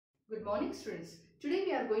Good morning, students. Today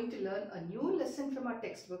we are going to learn a new lesson from our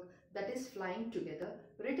textbook, that is Flying Together,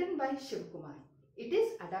 written by Shiv Kumar. It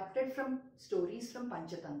is adapted from stories from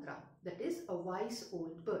Panchantantra, that is a wise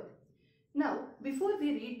old bird. Now, before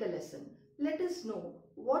we read the lesson, let us know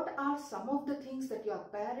what are some of the things that your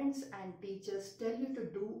parents and teachers tell you to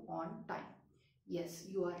do on time. Yes,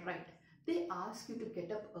 you are right. They ask you to get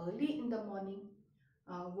up early in the morning,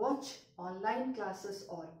 watch online classes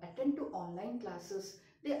or attend to online classes.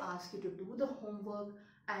 They ask you to do the homework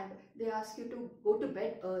and they ask you to go to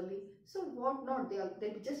bed early. So what not,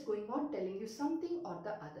 they'll be just going on telling you something or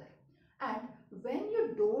the other. And when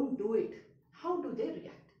you don't do it, how do they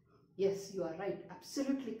react? Yes, you are right,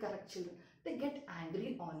 absolutely correct, children. They get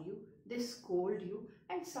angry on you, they scold you,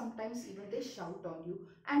 and sometimes even they shout on you,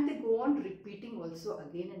 and they go on repeating also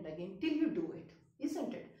again and again till you do it,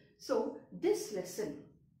 isn't it? So in this lesson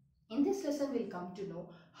we'll come to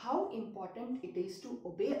know how important it is to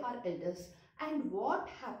obey our elders and what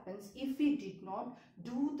happens if we did not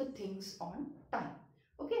do the things on time.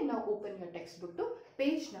 Okay, now open your textbook to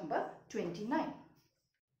page number 29.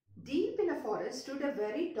 Deep in a forest stood a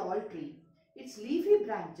very tall tree. Its leafy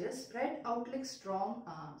branches spread out like strong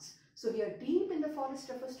arms. So here, deep in the forest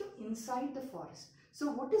refers to inside the forest. So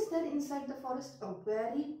what is there inside the forest? A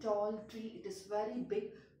very tall tree. It is very big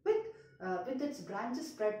with its branches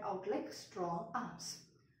spread out like strong arms.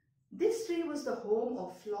 This tree was the home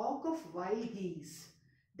of a flock of wild geese.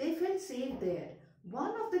 They felt safe there.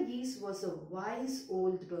 One of the geese was a wise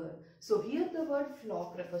old bird. So here the word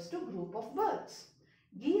flock refers to group of birds.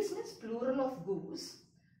 Geese means plural of goose,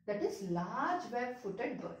 that is large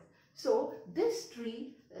web-footed bird. So this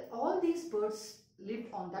tree, all these birds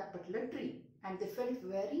lived on that particular tree and they felt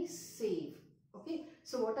very safe. Okay,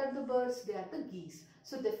 so what are the birds? They are the geese.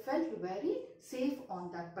 So they felt very safe on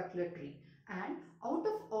that particular tree. And out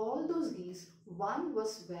of all those geese, one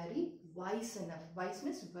was very wise enough. Wise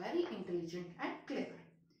means very intelligent and clever.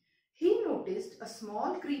 He noticed a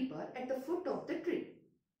small creeper at the foot of the tree.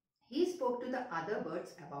 He spoke to the other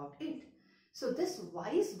birds about it. So this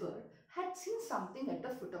wise bird had seen something at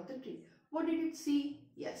the foot of the tree. What did it see?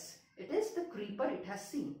 Yes, it is the creeper it has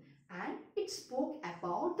seen. And it spoke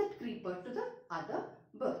about that creeper to the other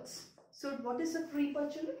birds. So what is a creeper,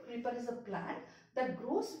 children? Creeper is a plant that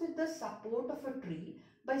grows with the support of a tree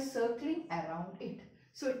by circling around it.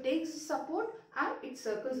 So it takes support and it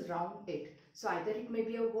circles around it. So either it may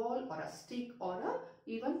be a wall or a stick or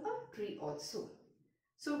even a tree also.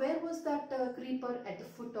 So where was that creeper? At the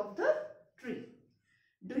foot of the tree.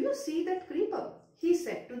 Do you see that creeper? He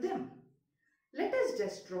said to them. Let us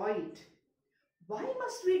destroy it. Why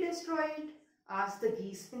must we destroy it? Asked the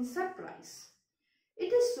geese in surprise.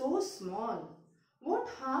 It is so small. What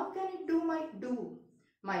harm can it do?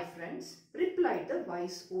 My friends, replied the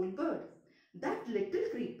wise old bird. That little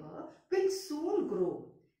creeper will soon grow.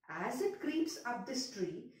 As it creeps up this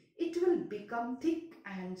tree, it will become thick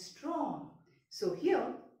and strong. So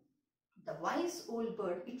here, the wise old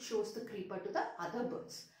bird, it shows the creeper to the other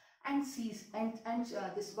birds and sees,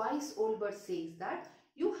 this wise old bird says that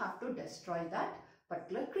you have to destroy that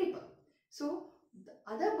particular creeper. So the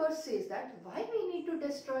other bird says that why we need to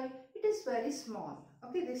destroy? It is very small.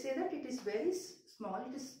 Okay, they say that it is very small,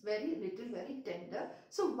 it is very little, very tender.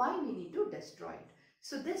 So why we need to destroy it?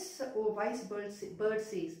 So this wise bird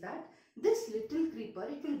says that this little creeper,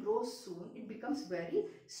 it will grow soon. It becomes very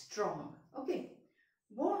strong. Okay.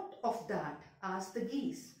 What of that? Asked the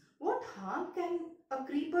geese. What harm can a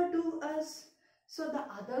creeper do us? So the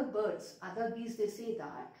other geese, they say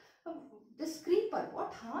that this creeper,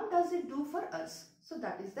 what harm does it do for us? So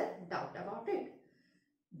that is the doubt about it.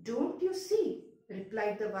 Don't you see?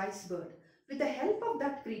 Replied the wise bird. With the help of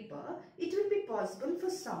that creeper, it will be possible for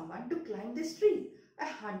someone to climb this tree. A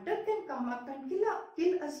hunter can come up and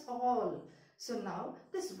kill us all. So now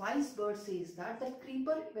this wise bird says that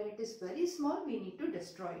creeper, when it is very small, we need to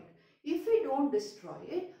destroy it. If we don't destroy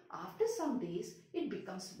it, after some days, it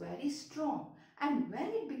becomes very strong. And when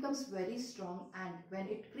it becomes very strong and when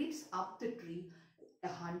it creeps up the tree, a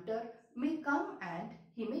hunter may come and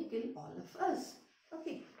he may kill all of us.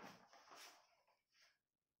 Okay.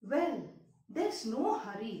 Well, there's no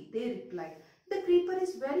hurry, they replied. The creeper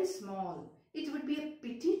is very small. It would be a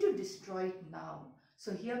pity to destroy it now.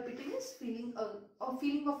 So here pity is feeling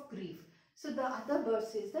of grief. So the other bird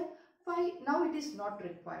says that why now it is not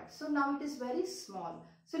required. So now it is very small.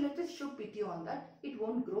 So let us show pity on that. It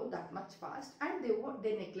won't grow that much fast, and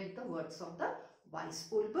they neglect the words of the wise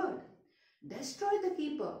old bird. Destroy the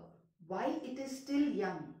keeper while it is still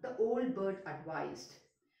young, the old bird advised.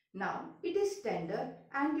 Now it is tender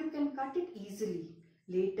and you can cut it easily.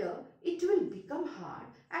 Later it will become hard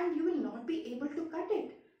and you will not be able to cut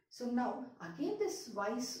it. So now again this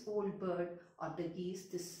wise old bird or the geese,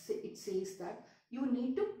 it says that you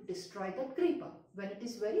need to destroy that creeper when it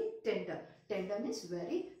is very tender. Tender means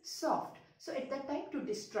very soft. So at that time to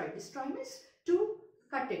destroy means to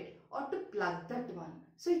cut it or to plug that one.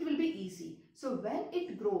 So it will be easy. So when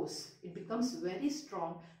it grows, it becomes very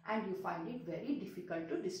strong and you find it very difficult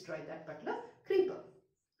to destroy that particular creeper.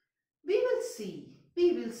 We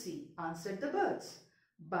will see, answered the birds.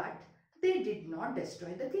 But they did not destroy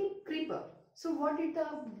the creeper. So what did the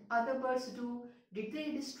other birds do? Did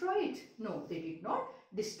they destroy it? No, they did not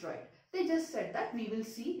destroy it. They just said that we will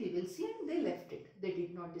see and they left it. They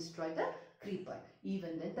did not destroy the creeper.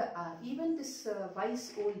 Even then this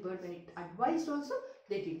wise old bird, when it advised also,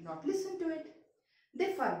 they did not listen to it.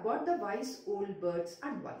 They forgot the wise old bird's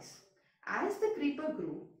advice. As the creeper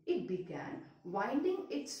grew, it began winding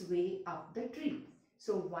its way up the tree.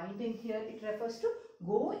 So winding here, it refers to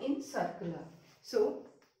go in circular. So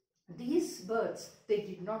these birds, they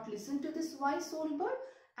did not listen to this wise old bird,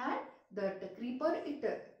 and the creeper,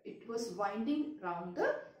 it was winding round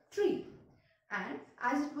the tree. And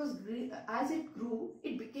as it grew,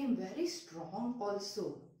 it became very strong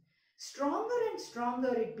also. Stronger and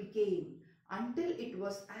stronger it became until it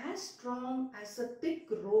was as strong as a thick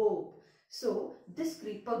rope. So this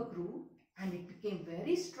creeper grew and it became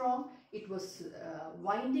very strong. It was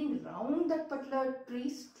winding round that particular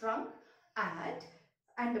tree's trunk,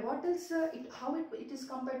 and what else? How it is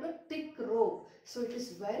compared to a thick rope. So it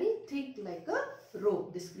is very thick like a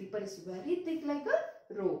rope. This creeper is very thick like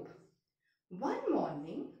a rope. One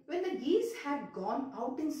morning, when the geese had gone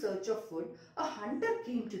out in search of food, a hunter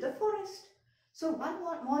came to the forest. So one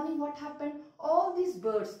morning, what happened? All these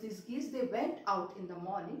birds, these geese, they went out in the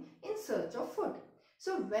morning in search of food.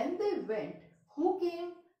 So when they went, who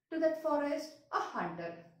came to that forest? A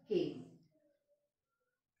hunter came.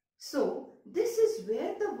 So this is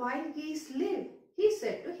where the wild geese live, he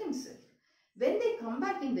said to himself. When they come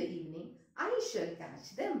back in the evening, I shall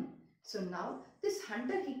catch them. So now this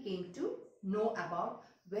hunter, he came to know about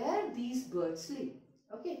where these birds live.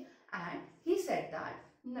 Okay, and he said that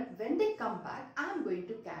when they come back, I am going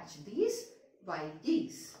to catch these wild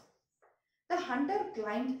geese. The hunter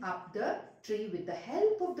climbed up the tree with the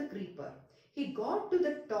help of the creeper. He got to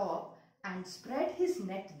the top and spread his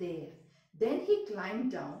net there. Then he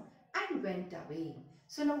climbed down and went away.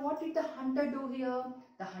 So now what did the hunter do here?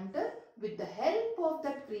 The hunter, with the help of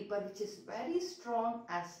that creeper, which is very strong,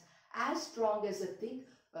 as strong as a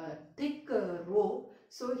thick rope.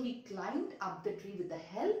 So he climbed up the tree with the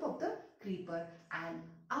help of the creeper, and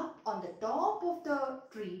up on the top of the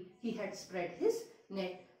tree he had spread his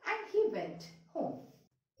net and he went home.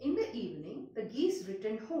 In the evening the geese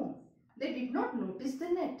returned home. They did not notice the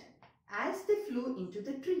net as they flew into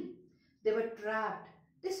the tree. They were trapped.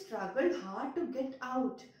 They struggled hard to get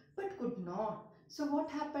out but could not. So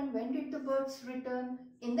what happened? When did the birds return?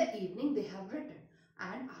 In the evening they have returned,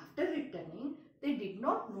 and after returning they did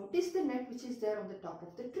not notice the net which is there on the top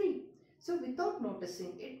of the tree. So without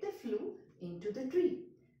noticing it, they flew into the tree,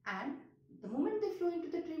 and the moment they flew into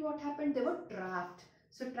the tree, what happened? They were trapped.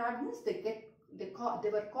 So trapped means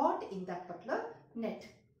they were caught in that particular net,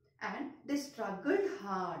 and they struggled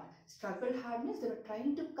hard. Struggled hard means they were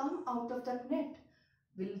trying to come out of that net.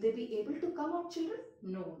 Will they be able to come out, children?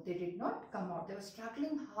 No, they did not come out. They were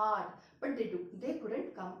struggling hard, but they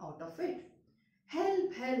couldn't come out of it.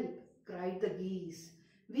 Help, help, cried the geese.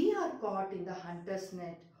 We are caught in the hunter's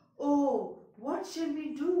net. Oh, what shall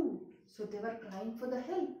we do? So they were crying for the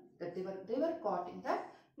help, that they were caught in that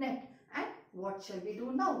net. And what shall we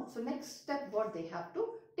do now? So next step, what they have to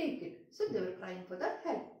take it. So they were crying for the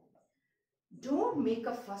help. Don't make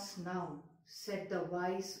a fuss now, said the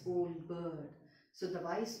wise old bird. So the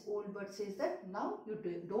wise old bird says that now you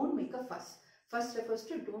don't make a fuss. Fuss refers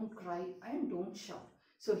to don't cry and don't shout.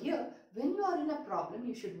 So here, when you are in a problem,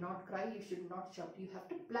 you should not cry, you should not shout. You have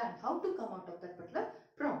to plan how to come out of that particular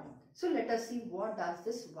problem. So let us see what does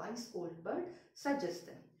this wise old bird suggest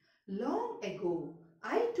them. Long ago,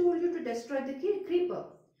 I told you to destroy the creeper,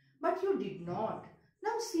 but you did not.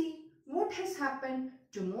 Now see what has happened.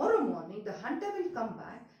 Tomorrow morning, the hunter will come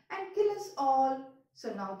back and kill us all.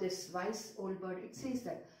 So now this wise old bird, it says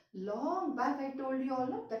that long back I told you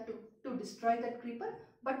all that to destroy that creeper,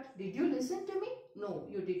 but did you listen to me? No,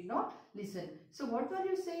 you did not listen. So what were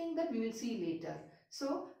you saying? That we will see later.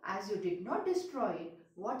 So as you did not destroy it,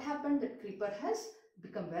 what happened? That creeper has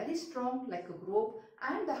become very strong like a rope,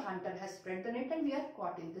 and the hunter has spread the net, and we are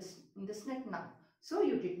caught in this net now. So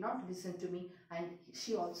you did not listen to me. And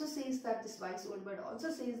she also says that, this wise old bird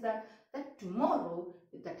also says that tomorrow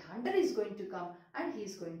that hunter is going to come and he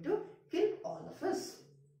is going to kill all of us.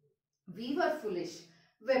 We were foolish.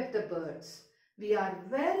 wept the birds. "We are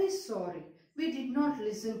very sorry. We did not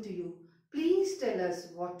listen to you. Please tell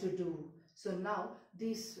us what to do." So now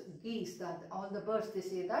these geese, all the birds, they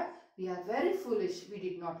say that we are very foolish. We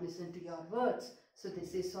did not listen to your words. So they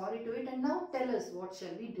say sorry to it, and now tell us, what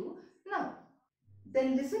shall we do now?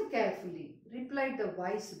 "Then listen carefully," replied the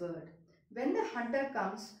wise bird. "When the hunter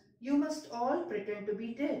comes, you must all pretend to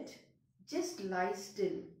be dead. Just lie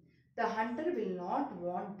still. The hunter will not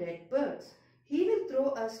want dead birds. He will throw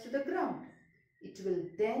us to the ground. It will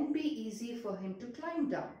then be easy for him to climb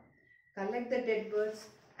down. Collect the dead birds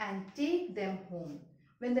and take them home.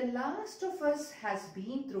 When the last of us has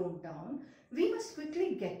been thrown down, we must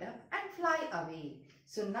quickly get up and fly away."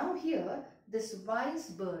 So now here, this wise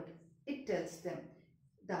bird, it tells them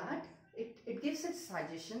that it gives a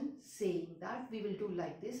suggestion saying that we will do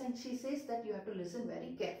like this, and she says that you have to listen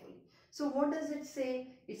very carefully. So what does it say?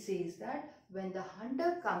 It says that when the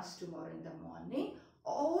hunter comes tomorrow in the morning,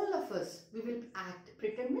 all of us, we will act,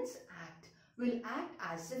 pretend means act, will act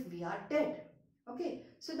as if we are dead. Okay,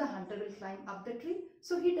 so the hunter will climb up the tree,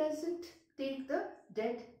 so he doesn't take the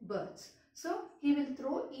dead birds. So he will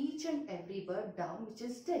throw each and every bird down which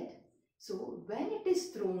is dead. So when it is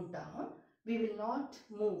thrown down, we will not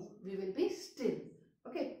move, we will be still,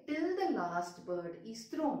 okay, till the last bird is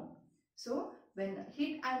thrown. So when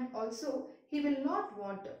and also he will not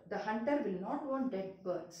want, the hunter will not want dead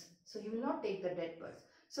birds, so he will not take the dead birds.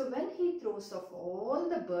 So when he throws off all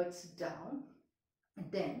the birds down,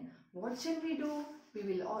 then what shall we do? We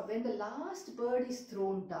will, when the last bird is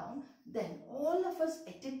thrown down, then all of us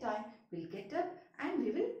at a time will get up and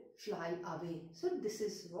we will fly away. So this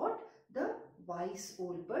is what the wise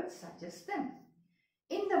old bird suggests them.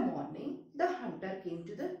 In the morning, the hunter came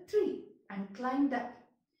to the tree and climbed up.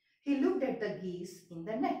 He looked at the geese in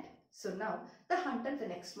the net. So now the hunter, the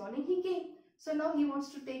next morning he came. So now he wants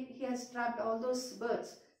to take, he has trapped all those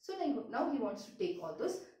birds. So now he wants to take all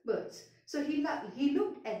those birds. So he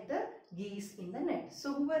looked at the geese in the net.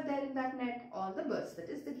 So who were there in that net? All the birds, that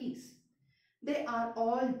is the geese. "They are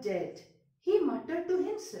all dead," he muttered to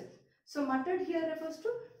himself. So muttered here refers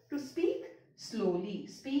to speak slowly,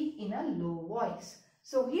 speak in a low voice.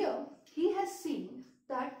 So here he has seen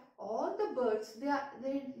that all the birds, they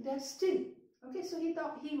are still. Okay, so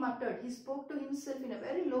he muttered, he spoke to himself in a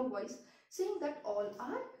very low voice, saying that all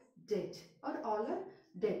are dead, or all are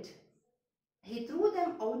dead. He threw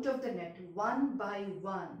them out of the net one by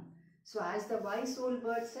one. So as the wise old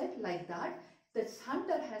bird said, like that, this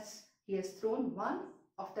hunter has thrown one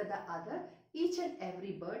after the other, each and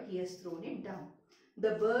every bird he has thrown it down.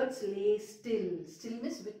 The birds lay still. Still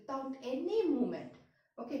means without any movement.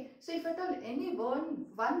 Okay, so if at all any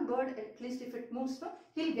one bird, at least if it moves, no,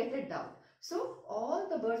 he'll get it down. So all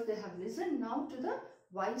the birds, they have listened now to the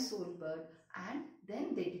wise old bird, and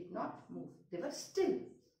then they did not move. They were still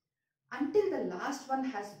until the last one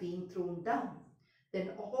has been thrown down. Then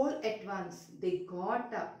all at once they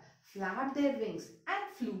got up, flapped their wings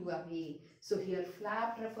and flew away. So here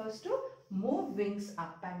flapped refers to move wings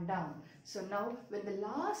up and down. So now when the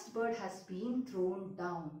last bird has been thrown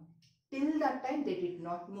down, till that time they did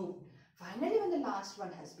not move. Finally when the last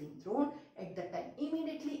one has been thrown, at that time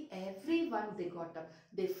immediately everyone, they got up,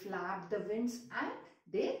 they flapped the wings and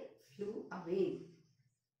they flew away.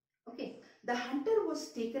 Okay, the hunter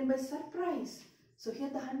was taken by surprise. So here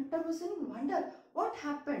the hunter was in wonder. What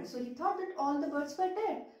happened? So he thought that all the birds were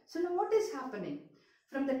dead. So now what is happening?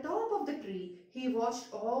 From the top of the tree, he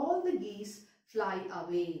watched all the geese fly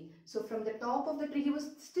away. So from the top of the tree, he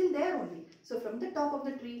was still there only. So from the top of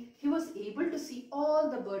the tree, he was able to see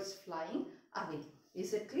all the birds flying away.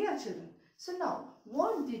 Is it clear, children? So now,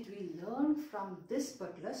 what did we learn from this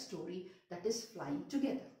particular story, that is flying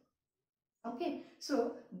together? Okay,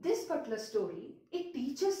 so this particular story, it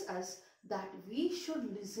teaches us that we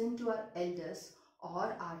should listen to our elders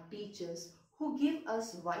or our teachers who give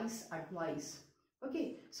us wise advice.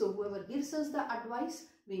 Okay, so whoever gives us the advice,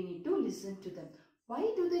 we need to listen to them. Why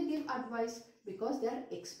do they give advice? Because they are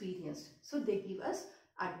experienced. So they give us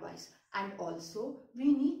advice. And also we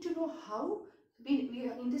need to know how,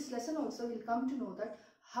 in this lesson also we'll come to know that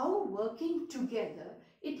how working together,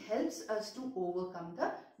 it helps us to overcome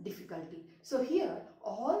the difficulty. So here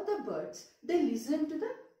all the birds, they listen to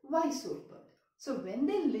the wise old bird. So when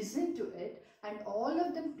they listened to it and all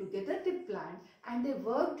of them together they planned and they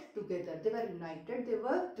worked together, they were united, they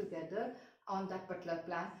worked together on that particular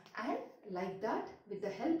plan, and like that with the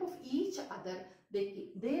help of each other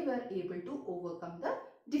they were able to overcome the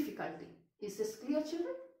difficulty. Is this clear,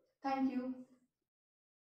 children? Thank you.